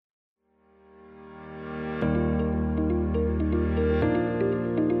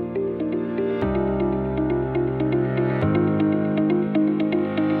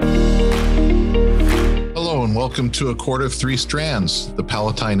welcome to A Cord of Three Strands, the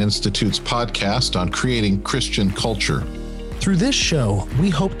Palatine Institute's podcast on creating Christian culture. Through this show, we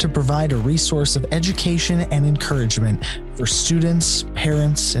hope to provide a resource of education and encouragement for students,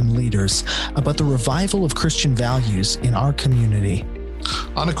 parents, and leaders about the revival of Christian values in our community.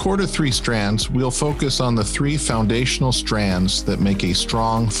 On A Cord of Three Strands, we'll focus on the three foundational strands that make a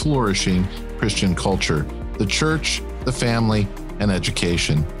strong, flourishing Christian culture: the church, the family, and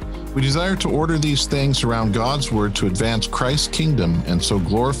education. We desire to order these things around God's word to advance Christ's kingdom and so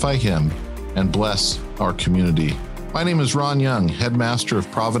glorify Him and bless our community. My name is Ron Young, headmaster of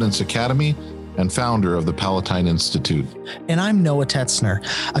Providence Academy and founder of the Palatine Institute. And I'm Noah Tetzner,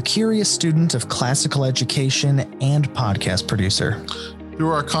 a curious student of classical education and podcast producer.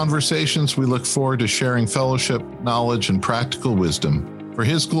 Through our conversations, we look forward to sharing fellowship, knowledge, and practical wisdom for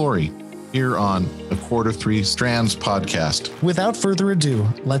His glory here on A Cord of Three Strands podcast. Without further ado,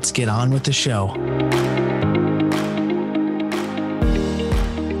 let's get on with the show.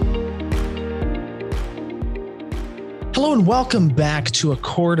 Hello and welcome back to A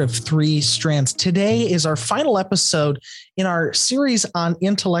Cord of Three Strands. Today is our final episode in our series on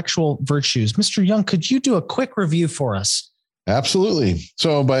intellectual virtues. Mr. Young, could you do a quick review for us? Absolutely.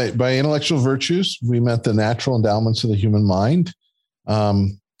 So by intellectual virtues, we meant the natural endowments of the human mind.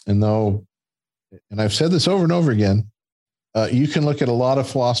 And I've said this over and over again, you can look at a lot of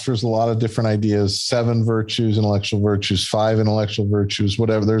philosophers, a lot of different ideas, 7 virtues, intellectual virtues, 5 intellectual virtues,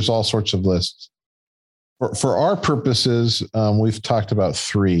 whatever. There's all sorts of lists. For our purposes, we've talked about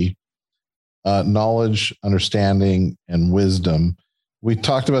 3, knowledge, understanding, and wisdom. We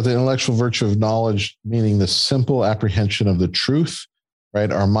talked about the intellectual virtue of knowledge, meaning the simple apprehension of the truth,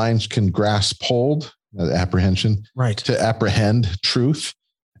 right? Our minds can grasp hold, apprehension, right, to apprehend truth.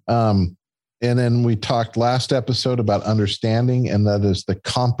 And then we talked last episode about understanding, and that is the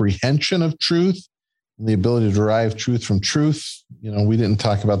comprehension of truth and the ability to derive truth from truth. You know, we didn't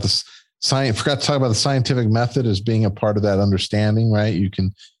talk about this. Forgot to talk about the scientific method as being a part of that understanding, right?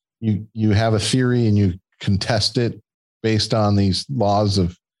 You have a theory and you can test it based on these laws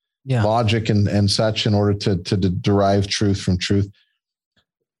of logic and such in order to derive truth from truth.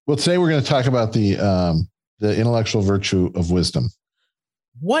 Well, today we're going to talk about the intellectual virtue of wisdom.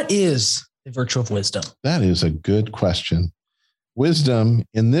 What is the virtue of wisdom? That is a good question. Wisdom,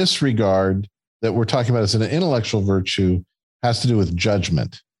 in this regard, that we're talking about as an intellectual virtue, has to do with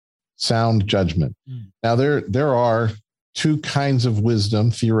judgment, sound judgment. Now, there are 2 kinds of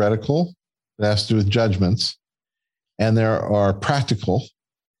wisdom: theoretical, that has to do with judgments, and there are practical.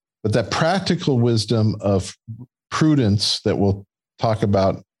 But that practical wisdom of prudence that we'll talk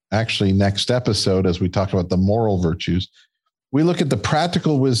about actually next episode as we talk about the moral virtues, we look at the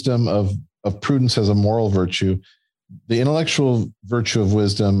practical wisdom of prudence as a moral virtue, the intellectual virtue of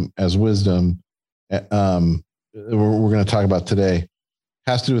wisdom as wisdom, we're going to talk about today,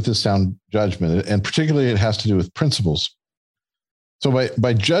 has to do with this sound judgment. And particularly it has to do with principles. So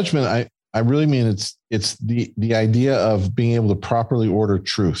by judgment, I really mean it's the idea of being able to properly order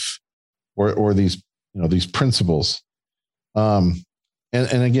truth or these principles.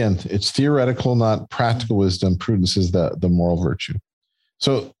 And again, it's theoretical, not practical wisdom. Prudence is the moral virtue.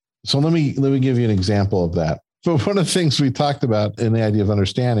 So let me give you an example of that. So one of the things we talked about in the idea of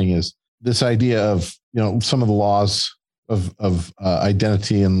understanding is this idea of, some of the laws of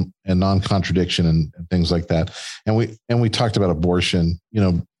identity and non-contradiction and things like that. And we talked about abortion.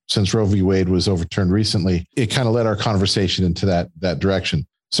 Since Roe v. Wade was overturned recently, it kind of led our conversation into that direction.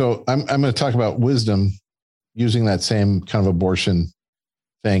 So I'm going to talk about wisdom using that same kind of abortion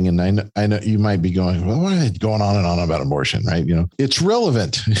thing. And I know you might be going, well, what are they going on and on about abortion, right? It's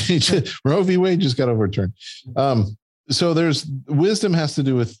relevant. Roe v. Wade just got overturned. So there's wisdom has to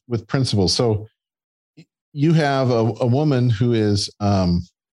do with principles. So you have a woman who is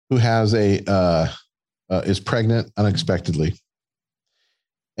pregnant unexpectedly.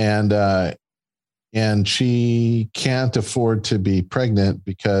 And she can't afford to be pregnant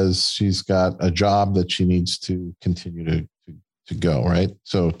because she's got a job that she needs to continue to go, right?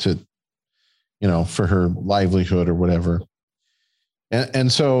 So for her livelihood or whatever. And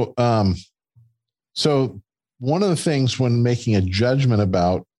so one of the things when making a judgment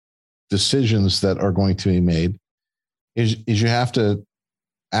about decisions that are going to be made is you have to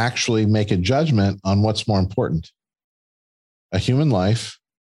actually make a judgment on what's more important: a human life,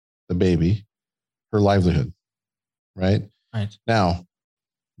 the baby, her livelihood, right? Right. Now,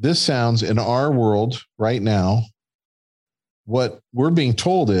 this sounds, in our world right now, what we're being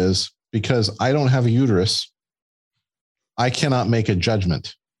told is, because I don't have a uterus, I cannot make a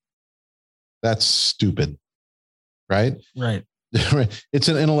judgment. That's stupid, right? Right. it's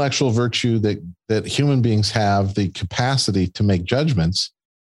an intellectual virtue that human beings have the capacity to make judgments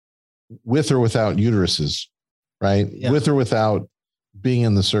with or without uteruses, right? Yeah. With or without being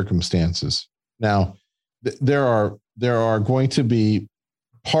in the circumstances. Now, there are going to be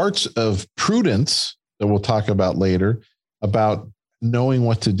parts of prudence that we'll talk about later about knowing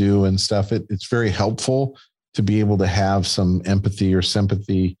what to do and stuff. It's very helpful to be able to have some empathy or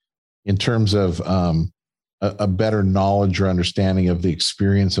sympathy in terms of a better knowledge or understanding of the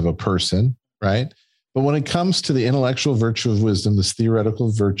experience of a person, right? But when it comes to the intellectual virtue of wisdom, this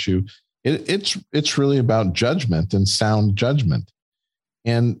theoretical virtue, it's really about judgment and sound judgment.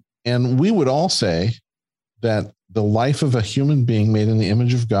 And we would all say that the life of a human being made in the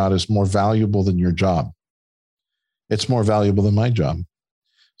image of God is more valuable than your job. It's more valuable than my job.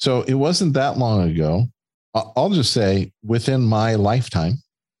 So it wasn't that long ago. I'll just say within my lifetime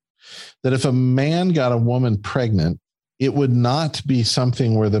that if a man got a woman pregnant, it would not be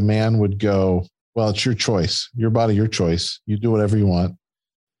something where the man would go, well, it's your choice, your body, your choice. You do whatever you want.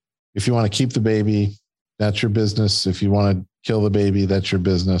 If you want to keep the baby, that's your business. If you want to kill the baby, that's your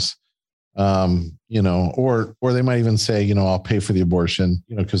business. Or they might even say, I'll pay for the abortion,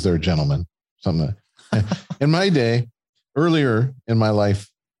 because they're a gentleman, something. In my day, earlier in my life,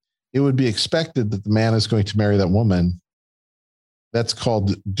 it would be expected that the man is going to marry that woman. That's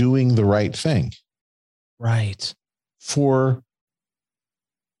called doing the right thing. Right. For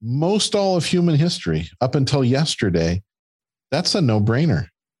most all of human history, up until yesterday, that's a no-brainer.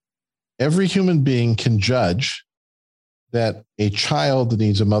 Every human being can judge that a child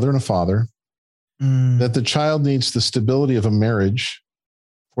needs a mother and a father, that the child needs the stability of a marriage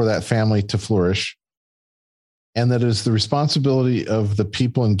for that family to flourish, and that it is the responsibility of the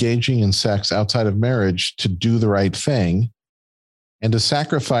people engaging in sex outside of marriage to do the right thing and to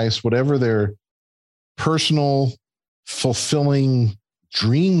sacrifice whatever their personal, fulfilling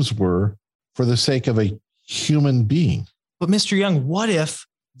dreams were for the sake of a human being. But Mr. Young, what if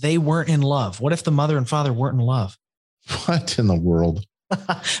they weren't in love? What if the mother and father weren't in love? What in the world?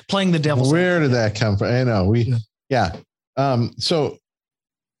 Playing the devil. Where did that come from? I know yeah. So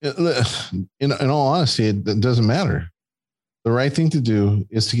in all honesty, it doesn't matter. The right thing to do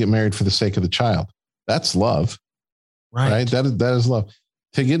is to get married for the sake of the child. That's love, right? That is love.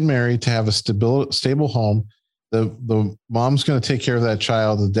 To get married, to have a stable home. The mom's going to take care of that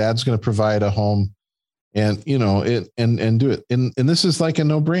child. The dad's going to provide a home, and and do it. And this is like a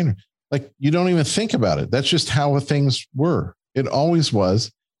no-brainer. Like, you don't even think about it. That's just how things were. It always was.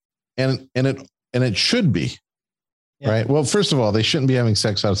 And it should be. Yeah. Right. Well, first of all, they shouldn't be having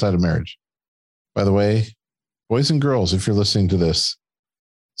sex outside of marriage. By the way, boys and girls, if you're listening to this,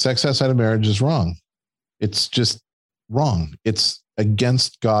 sex outside of marriage is wrong. It's just wrong. It's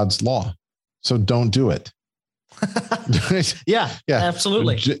against God's law. So don't do it. Yeah,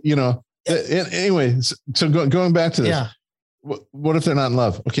 absolutely. Anyway, so going back to this. Yeah. What if they're not in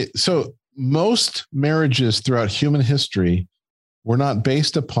love? Okay. So most marriages throughout human history were not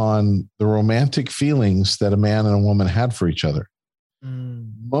based upon the romantic feelings that a man and a woman had for each other.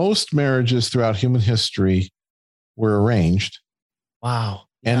 Most marriages throughout human history were arranged. Wow.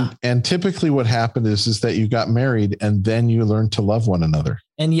 And typically what happened is that you got married and then you learned to love one another.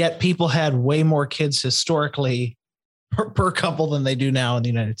 And yet people had way more kids historically per couple than they do now in the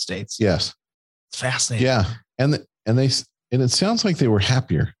United States. Yes. It's fascinating. Yeah. And it sounds like they were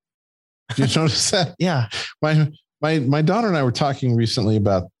happier. Did you notice that? Yeah. My daughter and I were talking recently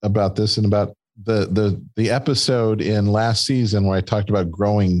about this and about the episode in last season where I talked about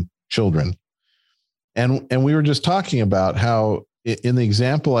growing children. And we were just talking about how in the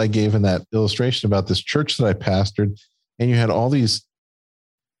example I gave in that illustration about this church that I pastored, and you had all these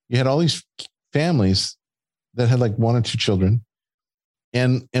families that had like one or two children.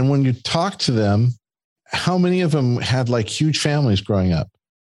 And when you talk to them, how many of them had like huge families growing up?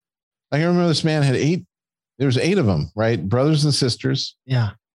 Like, I remember this man had there was 8 of them, right? Brothers and sisters.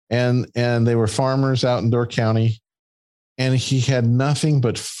 Yeah. And they were farmers out in Door County. And he had nothing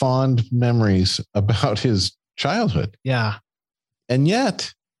but fond memories about his childhood. Yeah. And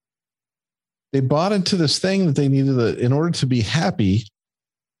yet they bought into this thing that they needed in order to be happy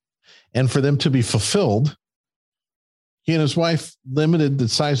and for them to be fulfilled. He and his wife limited the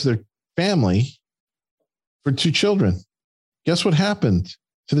size of their family for 2 children. Guess what happened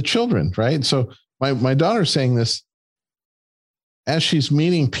to the children, right? So my daughter's saying this as she's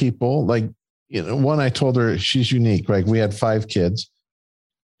meeting people, like, one, I told her she's unique, right? We had 5 kids,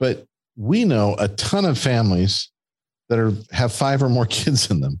 but we know a ton of families that have 5 or more kids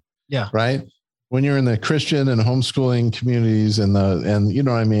in them. Yeah. Right. When you're in the Christian and homeschooling communities and you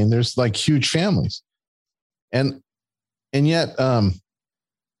know what I mean? There's like huge families. And And yet,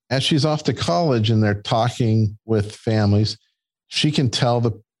 as she's off to college and they're talking with families, she can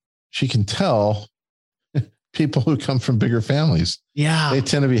tell people who come from bigger families. Yeah. They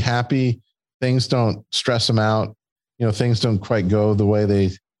tend to be happy. Things don't stress them out. Things don't quite go the way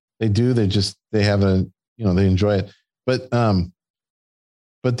they do. They enjoy it. But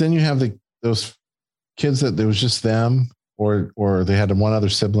then you have those kids that it was just them or they had one other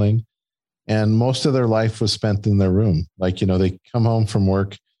sibling, and most of their life was spent in their room. Like, they come home from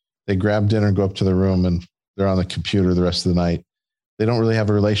work, they grab dinner, go up to their room, and they're on the computer the rest of the night. They don't really have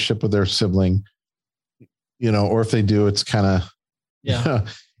a relationship with their sibling, or if they do, it's kind of, yeah.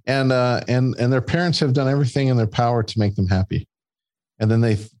 And their parents have done everything in their power to make them happy. And then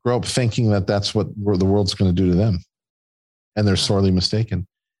they grow up thinking that that's what the world's going to do to them. And they're sorely mistaken,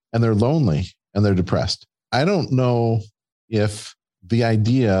 and they're lonely and they're depressed. I don't know if the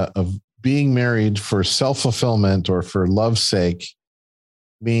idea of being married for self-fulfillment or for love's sake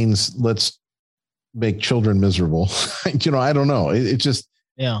means let's make children miserable. I don't know. It just,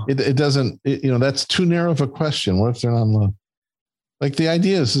 it doesn't, that's too narrow of a question. What if they're not in love? Like, the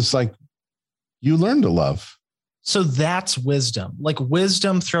idea is like, you learn to love. So that's wisdom. Like,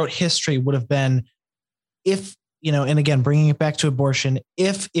 wisdom throughout history would have been, if, and again, bringing it back to abortion,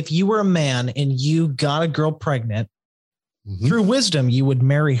 if you were a man and you got a girl pregnant, through wisdom, you would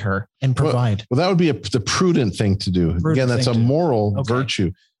marry her and provide. Well, that would be the prudent thing to do. Again, that's a moral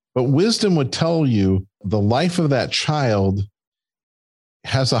virtue. But wisdom would tell you the life of that child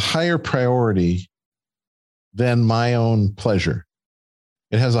has a higher priority than my own pleasure.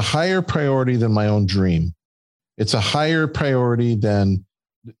 It has a higher priority than my own dream. It's a higher priority than,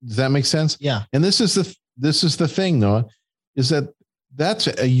 does that make sense? Yeah. And this is the thing, Noah, is that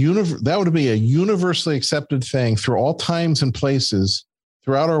that would be a universally accepted thing through all times and places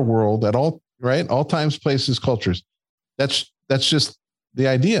throughout our world, at all times, places, cultures. That's just the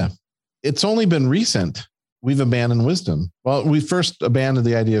idea. It's only been recent we've abandoned wisdom. Well, we first abandoned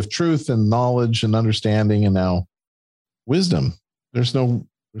the idea of truth and knowledge and understanding, and now wisdom. There's no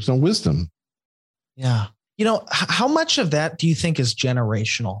wisdom. Yeah. How much of that do you think is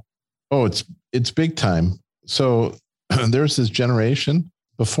generational? Oh, it's big time. So there's this generation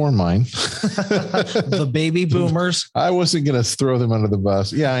before mine, the baby boomers. I wasn't going to throw them under the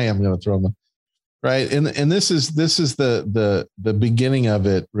bus. Yeah, I am going to throw them. Right. And this is the beginning of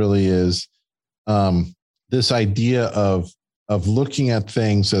it really is, this idea of looking at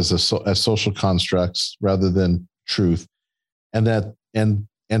things as social constructs rather than truth. And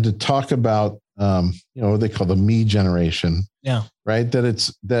to talk about, what they call the me generation. Yeah. Right.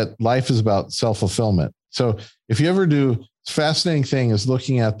 That life is about self-fulfillment. So if you ever do, fascinating thing is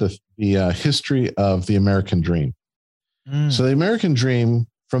looking at the history of the American dream. So the American dream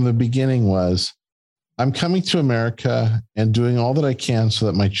from the beginning was, I'm coming to America and doing all that I can so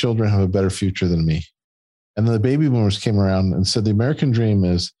that my children have a better future than me. And then the baby boomers came around and said, the American dream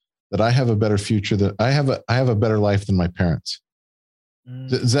is that I have a better future, that I have a better life than my parents.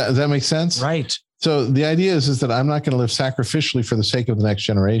 Does that make sense? Right. So the idea is that I'm not going to live sacrificially for the sake of the next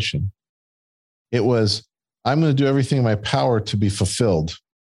generation. It was, I'm going to do everything in my power to be fulfilled,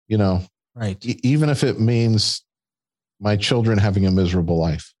 right. Even if it means my children having a miserable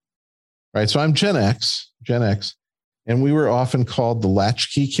life. Right. So I'm Gen X, and we were often called the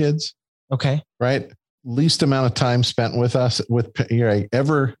latchkey kids. Okay. Right. Least amount of time spent with us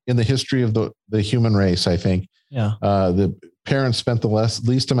ever in the history of the human race, I think. Yeah. The parents spent the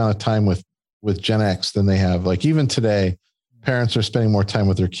least amount of time with Gen X than they have. Like, even today, parents are spending more time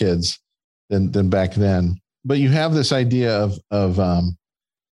with their kids than back then. But you have this idea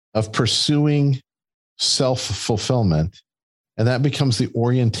of pursuing self-fulfillment, and that becomes the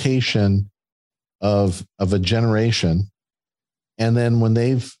orientation of a generation. And then when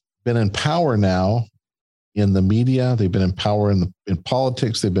they've been in power now in the media, they've been in power in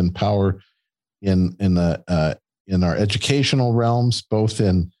politics, they've been in power in our educational realms, both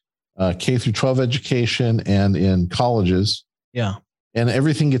in K through 12 education and in colleges. Yeah. And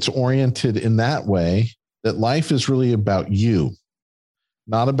everything gets oriented in that way, that life is really about you,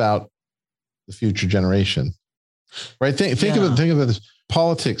 not about the future generation. Right. Think about this.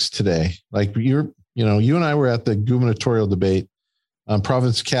 Politics today. Like, you and I were at the gubernatorial debate.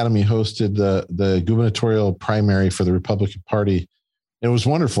 Providence Academy hosted the gubernatorial primary for the Republican Party. It was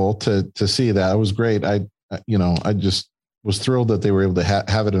wonderful to see that. It was great. I just was thrilled that they were able to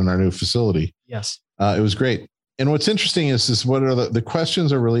have it in our new facility. Yes. It was great. And what's interesting is what are the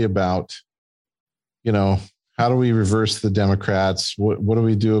questions are really about, how do we reverse the Democrats? What do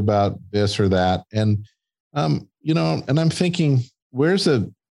we do about this or that? And, and I'm thinking, where's a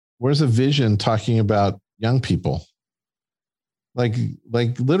vision talking about young people? like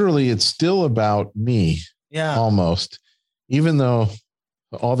literally it's still about me. Yeah. Almost, even though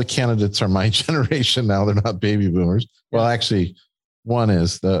all the candidates are my generation now, they're not baby boomers. Well, actually one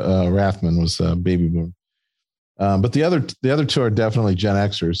is the Rathman was a baby boomer. But the other two are definitely Gen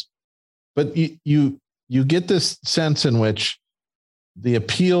Xers. But you get this sense in which the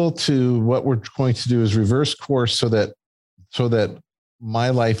appeal to what we're going to do is reverse course so that my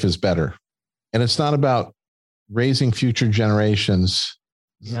life is better. And it's not about raising future generations.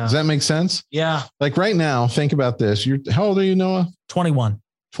 Yeah. Does that make sense? Yeah. Like right now, think about this. How old are you, Noah? 21.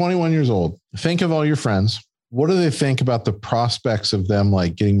 21 years old. Think of all your friends. What do they think about the prospects of them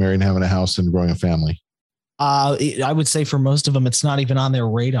like getting married and having a house and growing a family? I would say for most of them, it's not even on their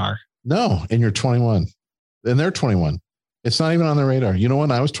radar. No. And you're 21 and they're 21. It's not even on their radar. You know,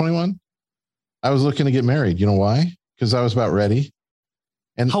 when I was 21, I was looking to get married. You know why? Because I was about ready.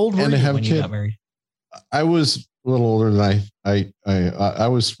 And how old were you when you got married? I was a little older than I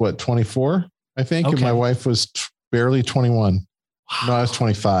was 24, I think. Okay. And my wife was barely 21. Wow. No, I was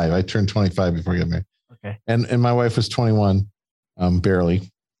 25. I turned 25 before I got married. Okay. And my wife was 21, barely.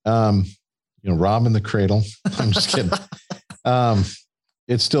 Robbing the cradle. I'm just kidding.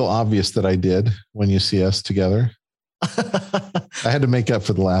 It's still obvious that I did when you see us together. I had to make up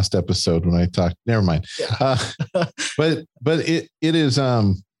for the last episode when I talked. Never mind. Yeah. But it is,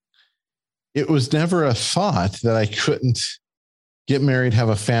 it was never a thought that I couldn't get married, have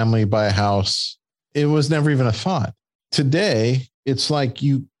a family, buy a house. It was never even a thought. Today, it's like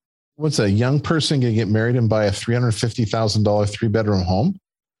what's a young person going to get married and buy a $350,000 3-bedroom home?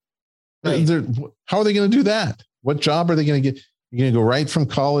 Right. How are they going to do that? What job are they going to get? You're going to go right from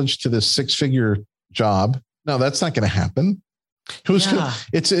college to this 6-figure job. No, that's not going to happen.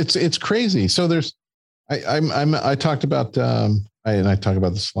 It's crazy. So I talked about, I talk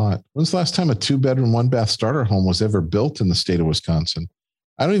about this a lot. When's the last time a 2-bedroom, 1-bath starter home was ever built in the state of Wisconsin?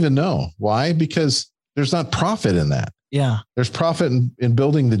 I don't even know why, because there's not profit in that. Yeah. There's profit in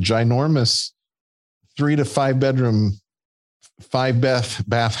building the ginormous 3 to 5 bedroom,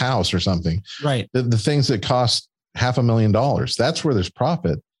 5-bath house or something. Right. The things that cost $500,000. That's where there's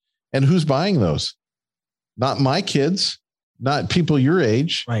profit. And who's buying those? Not my kids, not people your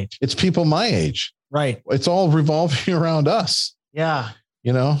age. Right. It's people my age. Right. It's all revolving around us. Yeah.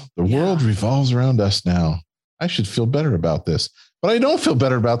 The world revolves around us now. I should feel better about this, but I don't feel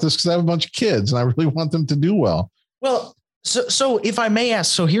better about this because I have a bunch of kids and I really want them to do well. Well, so if I may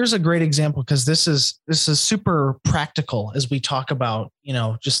ask, so here's a great example, because this is super practical as we talk about,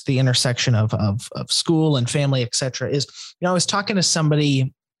 just the intersection of school and family, et cetera. I was talking to somebody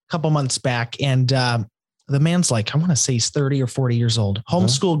a couple months back, and the man's like, I want to say he's 30 or 40 years old,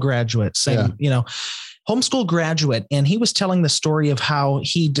 homeschool graduate, homeschool graduate. And he was telling the story of how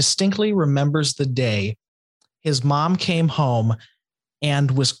he distinctly remembers the day his mom came home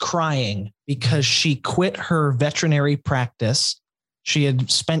and was crying because she quit her veterinary practice. She had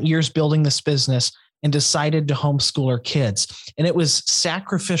spent years building this business and decided to homeschool her kids. And it was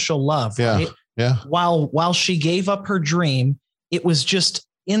sacrificial love. Yeah. Right? Yeah. While she gave up her dream, it was just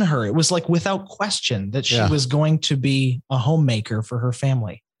in her. It was like without question that she was going to be a homemaker for her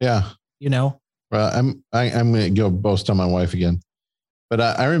family. Yeah. Well, I'm going to go boast on my wife again, but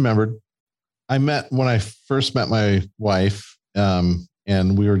I remembered when I first met my wife,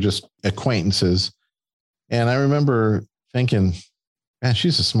 and we were just acquaintances. And I remember thinking, man,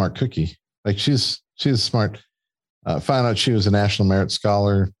 she's a smart cookie. Like she's smart. Found out she was a National Merit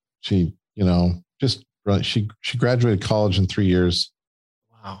Scholar. She, she graduated college in 3 years.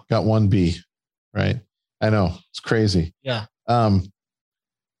 Wow. Got 1 B. Right. I know, it's crazy. Yeah.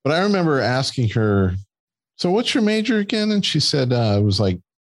 But I remember asking her, so what's your major again? And she said, it was like,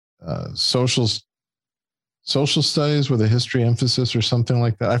 social studies with a history emphasis or something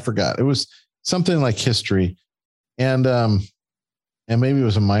like that. I forgot. It was something like history. And maybe it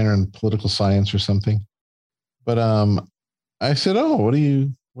was a minor in political science or something. But I said, oh, what do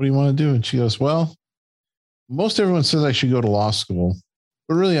you want to do? And she goes, well, most everyone says I should go to law school,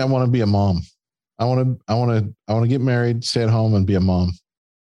 but really I want to be a mom. I want to get married, stay at home and be a mom.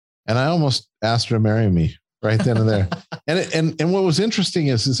 And I almost asked her to marry me right then and there. And what was interesting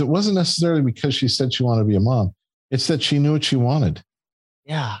is it wasn't necessarily because she said she wanted to be a mom. It's that she knew what she wanted.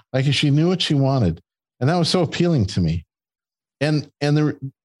 Yeah. Like she knew what she wanted. And that was so appealing to me. And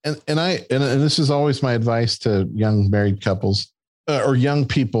this is always my advice to young married couples or young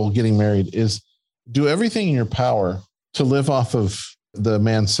people getting married is do everything in your power to live off of the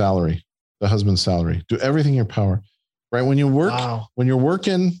man's salary, the husband's salary. Do everything in your power, right? When you work, when you're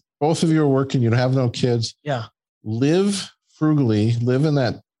working, both of you are working, you don't have no kids. Yeah. Live frugally, live in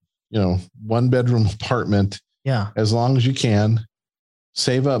that, 1-bedroom apartment Yeah. as long as you can,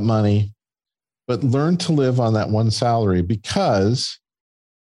 save up money, but learn to live on that one salary because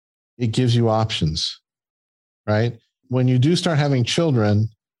it gives you options, right? When you do start having children,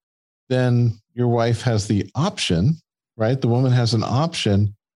 then your wife has the option, right? The woman has an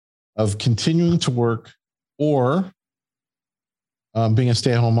option of continuing to work or being a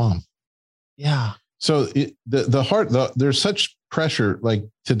stay-at-home mom. Yeah. So there's such pressure like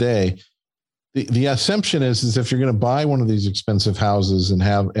today. The assumption is if you're going to buy one of these expensive houses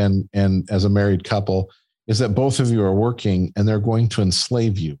and as a married couple, is that both of you are working and they're going to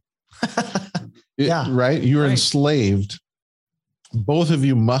enslave you. Yeah. Right? You're enslaved. Both of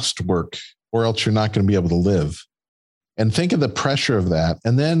you must work or else you're not going to be able to live. And think of the pressure of that.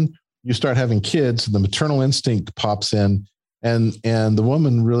 And then you start having kids, the maternal instinct pops in and the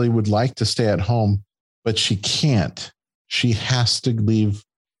woman really would like to stay at home, but she can't. She has to leave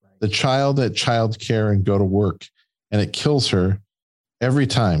the child at childcare and go to work. And it kills her every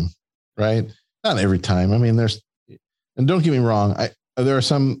time, right? Not every time. I mean, and don't get me wrong. There are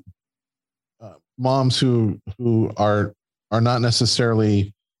some moms who are not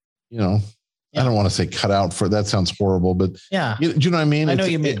necessarily, I don't want to say cut out for, that sounds horrible, but yeah, do you know what I mean? I know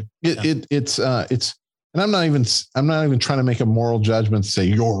you mean. It's, and I'm not even trying to make a moral judgment to say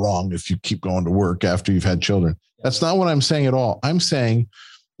you're wrong if you keep going to work after you've had children. Yeah. That's not what I'm saying at all. I'm saying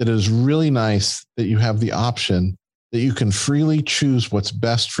that it is really nice that you have the option that you can freely choose what's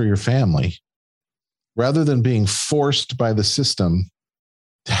best for your family rather than being forced by the system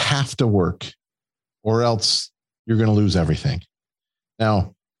to have to work or else you're going to lose everything.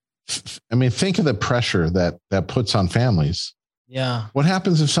 Now, I mean, think of the pressure that puts on families. Yeah. What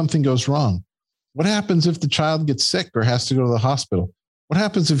happens if something goes wrong? What happens if the child gets sick or has to go to the hospital? What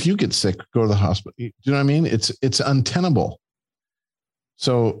happens if you get sick, go to the hospital? Do you know what I mean? It's untenable.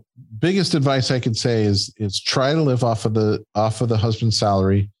 So biggest advice I could say is try to live off of the husband's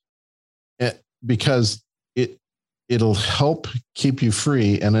salary because it'll help keep you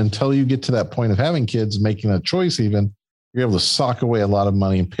free. And until you get to that point of having kids, making that choice, even you're able to sock away a lot of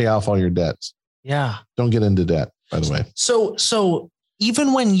money and pay off all your debts. Yeah. Don't get into debt, by the way. So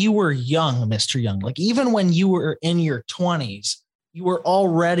even when you were young, Mr. Young, like even when you were in your 20s, you were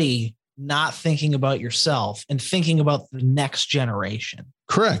already not thinking about yourself and thinking about the next generation.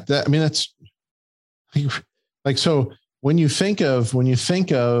 Correct. That's like, so when you think of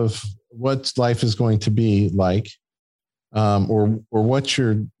what life is going to be like, or what's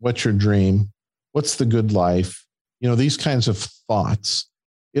your dream, what's the good life, these kinds of thoughts,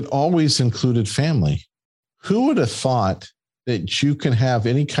 it always included family. Who would have thought that you can have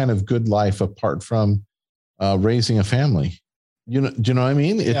any kind of good life apart from raising a family? Do you know what I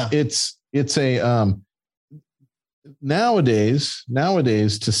mean? It's a nowadays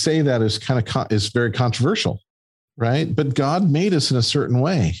to say that is very controversial, right? But God made us in a certain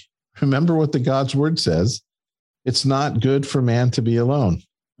way. Remember what the God's word says. It's not good for man to be alone.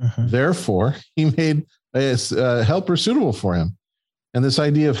 Mm-hmm. Therefore, he made a helper suitable for him. And this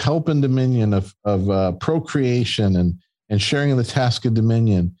idea of help and dominion, of procreation and sharing in the task of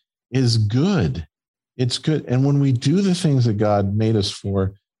dominion is good. It's good. And when we do the things that God made us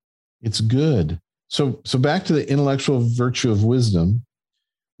for, it's good. So back to the intellectual virtue of wisdom.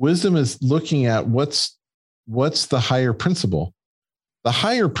 Wisdom is looking at what's the higher principle. The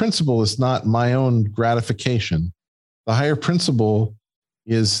higher principle is not my own gratification. The higher principle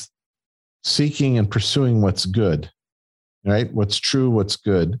is seeking and pursuing what's good, right? What's true, what's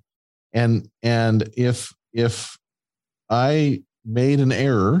good. And if I made an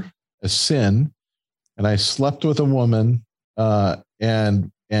error, a sin, and I slept with a woman,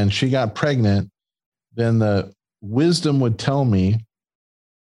 and she got pregnant, then the wisdom would tell me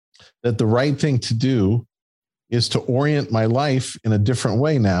that the right thing to do is to orient my life in a different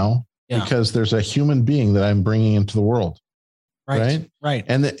way now, because there's a human being that I'm bringing into the world. Right.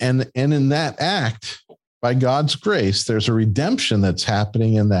 And in that act, by God's grace, there's a redemption that's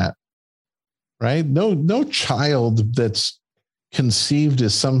happening in that. Right. No child that's conceived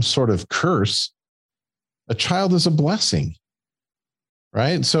as some sort of curse. A child is a blessing.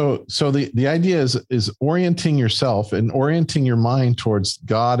 Right. So the idea is orienting yourself and orienting your mind towards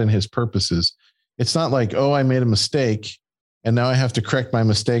God and his purposes. It's not like, oh, I made a mistake and now I have to correct my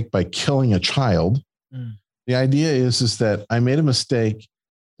mistake by killing a child. Mm. The idea is that I made a mistake.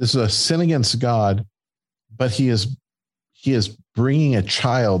 This is a sin against God, but he is bringing a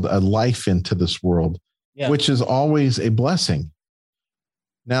child, a life into this world, which is always a blessing.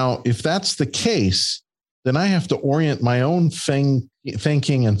 Now, if that's the case, then I have to orient my own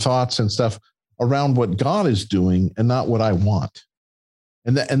thinking and thoughts and stuff around what God is doing and not what I want.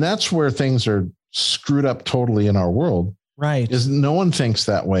 And that's where things are screwed up totally in our world. Right. Is no one thinks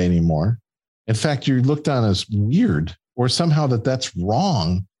that way anymore. In fact, you're looked on as weird or somehow that's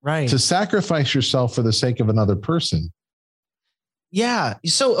wrong. Right. To sacrifice yourself for the sake of another person. Yeah.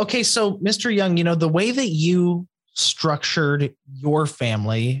 So, okay. So Mr. Young, the way that you structured your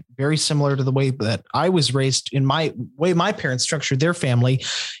family, very similar to the way that I was raised in my way, my parents structured their family,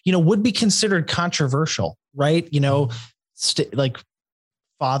 would be considered controversial, right? Like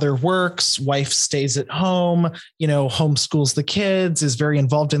father works, wife stays at home, homeschools the kids, is very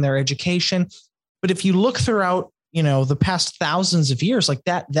involved in their education. But if you look throughout, the past thousands of years, like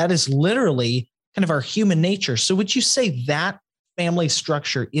that is literally kind of our human nature. So would you say that family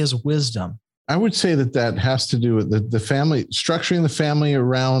structure is wisdom? I would say that has to do with the family, structuring the family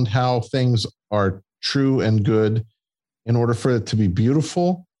around how things are true and good in order for it to be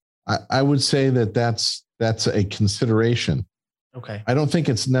beautiful. I would say that's a consideration. Okay. I don't think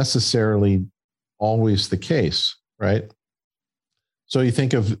it's necessarily always the case, right? So you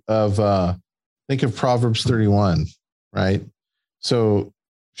think of Proverbs 31, right? So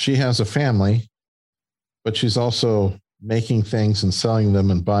she has a family, but she's also making things and selling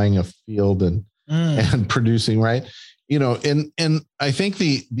them and buying a field and producing, right? And I think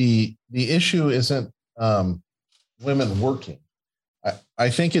the issue isn't women working. I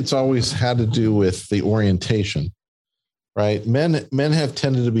think it's always had to do with the orientation, right? Men have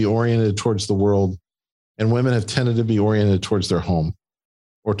tended to be oriented towards the world, and women have tended to be oriented towards their home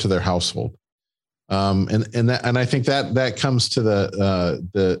or to their household. And I think that comes to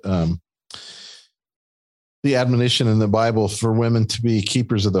the admonition in the Bible for women to be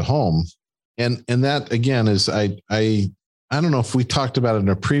keepers of the home. And that again is, I don't know if we talked about it in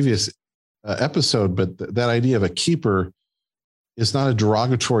a previous episode, but that idea of a keeper is not a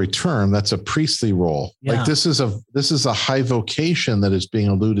derogatory term. That's a priestly role. Yeah. Like this is a high vocation that is being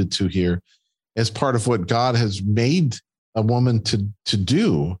alluded to here as part of what God has made a woman to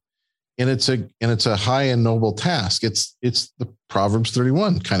do. And it's a high and noble task. It's the Proverbs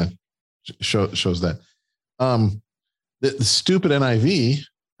 31 kind of shows that. The stupid NIV,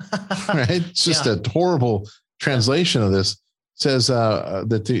 right? It's just a horrible translation of this. Says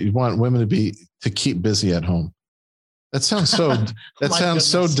that you want women to keep busy at home. That sounds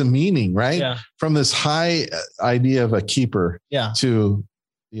so demeaning, right? Yeah. From this high idea of a keeper to,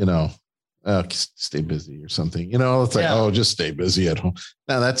 stay busy or something. It's like, just stay busy at home.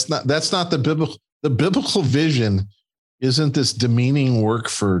 Now that's not the biblical vision. Isn't this demeaning work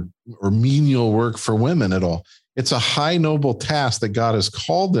or menial work for women at all? It's a high noble task that God has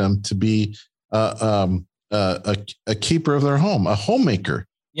called them to be a keeper of their home, a homemaker.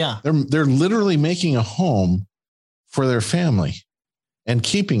 Yeah, they're literally making a home for their family and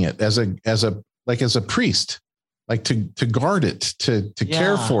keeping it as a priest, like to guard it, to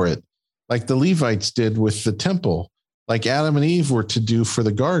care for it, like the Levites did with the temple, like Adam and Eve were to do for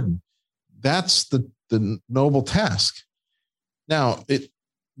the garden. That's the noble task. Now,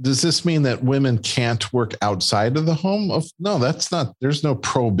 does this mean that women can't work outside of the home? No, that's not. There's no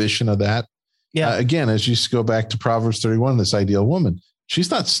prohibition of that. Yeah. Again, as you go back to Proverbs 31, this ideal woman,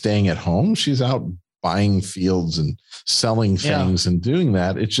 she's not staying at home. She's out buying fields and selling things and doing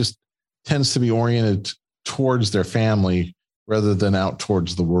that. It just tends to be oriented towards their family rather than out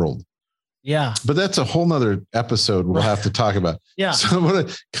towards the world. Yeah. But that's a whole nother episode we'll have to talk about. Yeah. So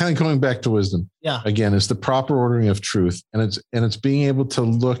kind of going back to wisdom. Yeah. Again, it's the proper ordering of truth. And it's being able to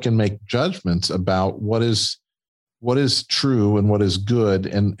look and make judgments about what is true and what is good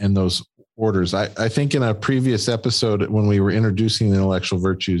and those orders. I think in a previous episode, when we were introducing the intellectual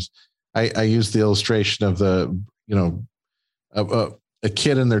virtues, I used the illustration of a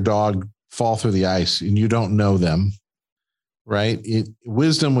kid and their dog fall through the ice and you don't know them. Right.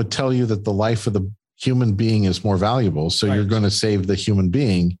 Wisdom would tell you that the life of the human being is more valuable. So you're going to save the human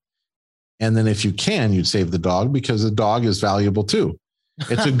being. And then if you can, you'd save the dog because the dog is valuable too.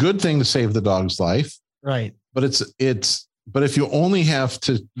 It's a good thing to save the dog's life. Right. But but if you only have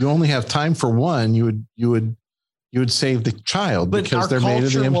time for one, you would save the child because they're made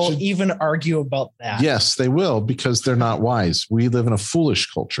of the image. Will even argue about that. Yes, they will, because they're not wise. We live in a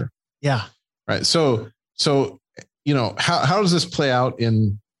foolish culture. Yeah. Right. So how does this play out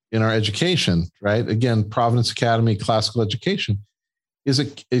in our education, right? Again, Providence Academy classical education is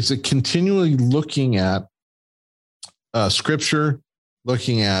it continually looking at scripture,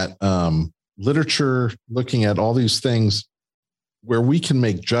 looking at literature, looking at all these things where we can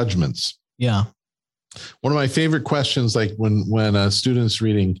make judgments. Yeah. One of my favorite questions, like when a student's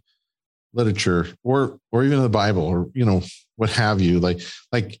reading literature or even the Bible or, what have you,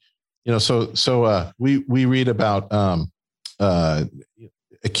 we read about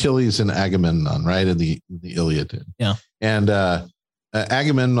Achilles and Agamemnon, right? In the Iliad. Yeah. And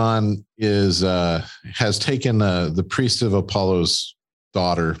Agamemnon has taken the priest of Apollo's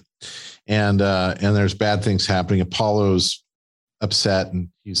daughter, and there's bad things happening. Apollo's upset, and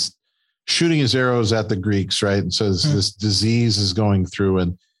he's shooting his arrows at the Greeks, right? And so this disease is going through,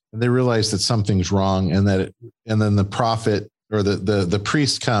 and they realize that something's wrong, and then the prophet or the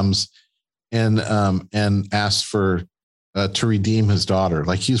priest comes and asks for to redeem his daughter,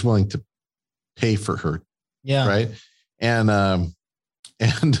 like he's willing to pay for her, right? And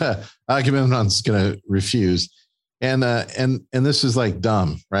Agamemnon's going to refuse, and this is like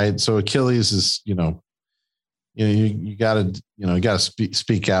dumb, right? So Achilles is, you gotta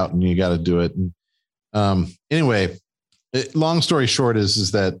speak out, and you got to do it. And anyway, long story short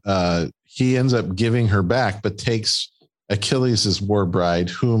is that he ends up giving her back, but takes Achilles' war bride,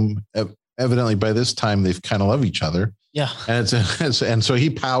 whom evidently by this time they've kind of love each other. Yeah. And so he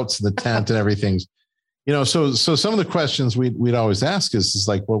pouts in the tent and everything's, so some of the questions we'd always ask is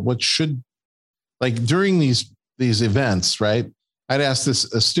like, well, what should, like during these events, right? I'd ask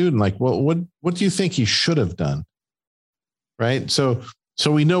a student, like, well, what do you think he should have done? Right. So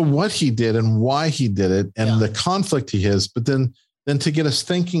we know what he did and why he did it and the conflict he has, but then to get us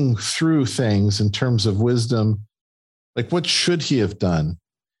thinking through things in terms of wisdom, like what should he have done?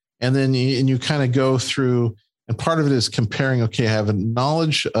 And then you kind of go through, and part of it is comparing, okay, I have a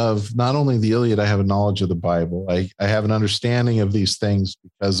knowledge of not only the Iliad, I have a knowledge of the Bible. I have an understanding of these things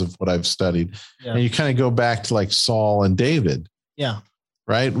because of what I've studied. Yeah. And you kind of go back to like Saul and David. Yeah.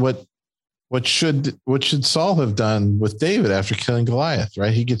 Right. What should Saul have done with David after killing Goliath?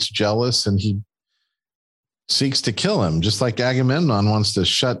 Right. He gets jealous and he seeks to kill him, just like Agamemnon wants to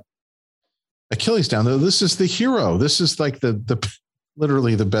shut Achilles down. This is the hero. This is like the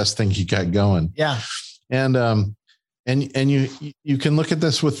literally the best thing he got going. Yeah. And you can look at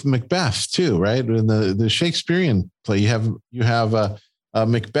this with Macbeth too, right? In the Shakespearean play, you have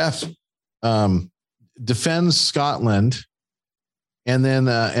Macbeth defends Scotland, and then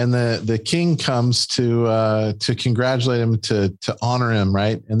the king comes to congratulate him, to honor him,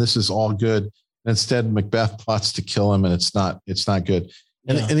 right? And this is all good. And instead, Macbeth plots to kill him, and it's not good.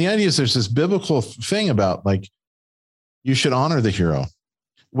 And the idea is there's this biblical thing about like you should honor the hero.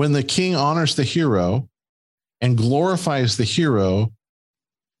 When the king honors the hero and glorifies the hero,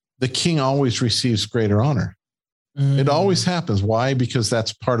 the king always receives greater honor. It always happens. Why? Because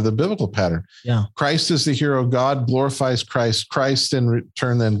that's part of the biblical pattern. Yeah. Christ is the hero. God glorifies Christ. Christ in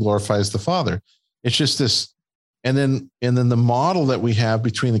return then glorifies the Father. It's just this. And then the model that we have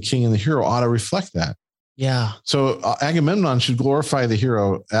between the king and the hero ought to reflect that. Yeah. So Agamemnon should glorify the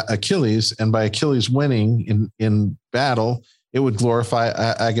hero Achilles, and by Achilles winning in battle, it would glorify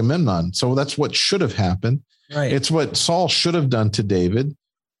Agamemnon. So that's what should have happened. Right. It's what Saul should have done to David.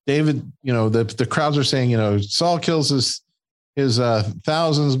 David, the crowds are saying, Saul kills his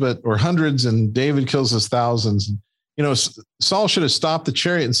thousands, or hundreds, and David kills his thousands. Saul should have stopped the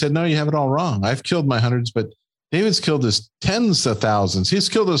chariot and said, no, you have it all wrong. I've killed my hundreds, but David's killed his tens of thousands. He's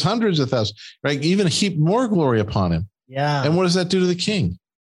killed his hundreds of thousands, right? Even heap more glory upon him. Yeah. And what does that do to the king?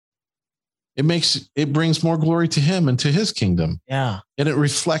 It brings more glory to him and to his kingdom. Yeah. And it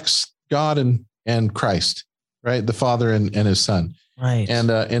reflects God and Christ, right? The Father and his Son. Right. And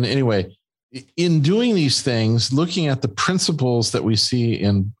anyway, in doing these things, looking at the principles that we see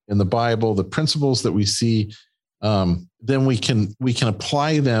in the Bible, the principles that we see, then we can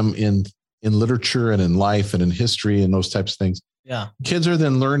apply them in literature and in life and in history and those types of things. Yeah. Kids are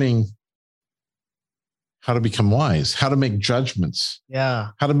then learning how to become wise, how to make judgments. Yeah.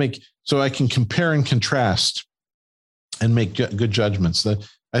 So I can compare and contrast and make good judgments.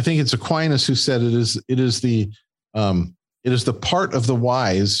 I think it's Aquinas who said it is the part of the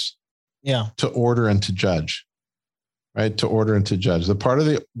wise to order and to judge, right? To order and to judge. The part of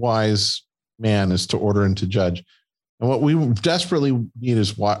the wise man is to order and to judge. And what we desperately need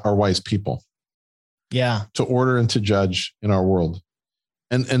is our wise people. Yeah. To order and to judge in our world.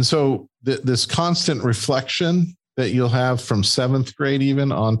 And so this constant reflection that you'll have from 7th grade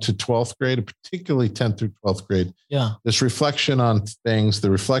even on to 12th grade, particularly 10th through 12th grade. Yeah. This reflection on things, the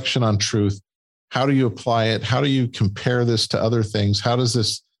reflection on truth. How do you apply it? How do you compare this to other things? How does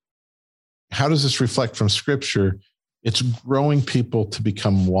this reflect from Scripture? It's growing people to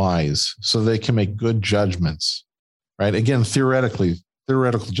become wise so they can make good judgments, right? Again, theoretical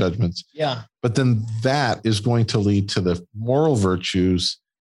judgments. Yeah. But then that is going to lead to the moral virtues.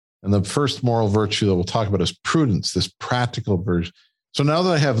 And the first moral virtue that we'll talk about is prudence, this practical virtue. So now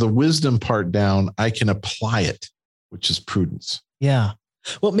that I have the wisdom part down, I can apply it, which is prudence. Yeah.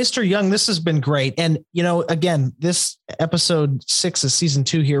 Well, Mr. Young, this has been great. And, again, this episode 6 of season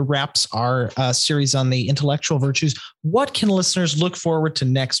 2 here wraps our series on the intellectual virtues. What can listeners look forward to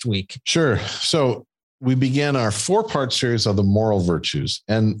next week? Sure. So we began our 4-part series of the moral virtues.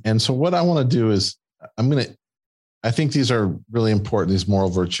 And so what I want to do is I think these are really important, these moral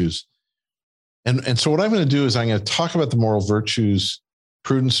virtues. And so what I'm going to do is I'm going to talk about the moral virtues,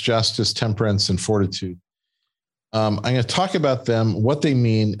 prudence, justice, temperance, and fortitude. I'm going to talk about them, what they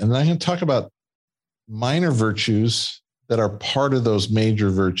mean, and then I'm going to talk about minor virtues that are part of those major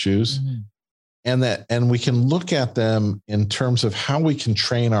virtues, and we can look at them in terms of how we can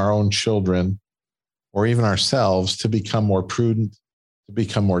train our own children or even ourselves to become more prudent, to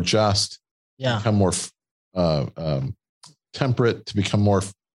become more just, to become more temperate, to become more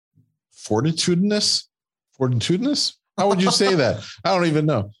fortitudinous. How would you say that? I don't even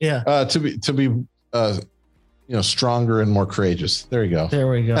know. Yeah. To be stronger and more courageous. There you go. There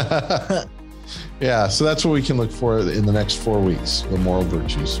we go. Yeah. So that's what we can look for in the next 4 weeks, the moral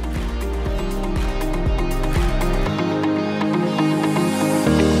virtues.